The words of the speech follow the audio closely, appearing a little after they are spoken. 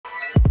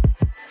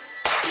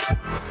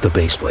The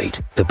base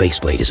plate. The base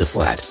plate is a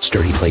flat,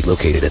 sturdy plate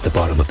located at the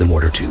bottom of the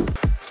mortar tube.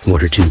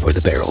 Mortar tube or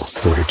the barrel.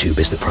 Mortar tube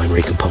is the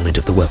primary component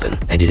of the weapon,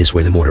 and it is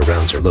where the mortar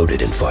rounds are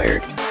loaded and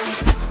fired.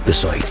 The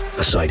sight.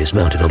 A sight is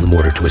mounted on the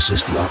mortar to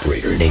assist the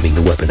operator in aiming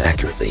the weapon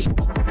accurately.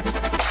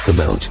 The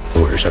mount.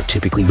 Mortars are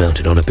typically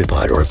mounted on a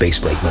bipod or a base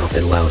plate mount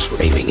that allows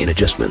for aiming and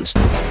adjustments.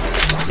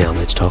 Now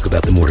let's talk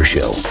about the mortar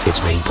shell.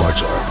 Its main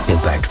parts are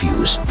impact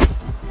fuse,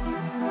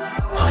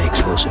 high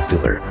explosive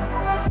filler,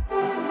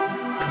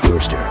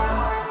 burster,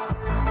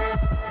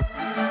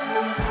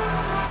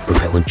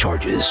 propellant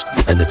charges,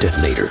 and the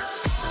detonator.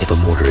 If a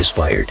mortar is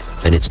fired,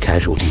 then its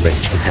casualty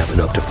range can happen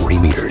up to 40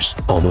 meters,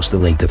 almost the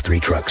length of 3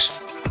 trucks.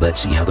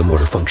 Let's see how the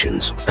mortar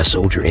functions. A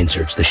soldier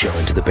inserts the shell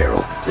into the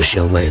barrel. The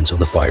shell lands on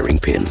the firing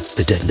pin.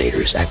 The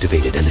detonator is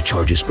activated and the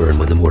charges burn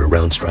when the mortar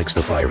round strikes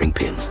the firing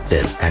pin.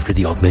 Then, after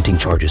the augmenting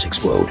charges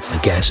explode, a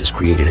gas is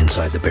created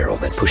inside the barrel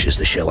that pushes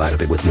the shell out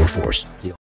of it with more force.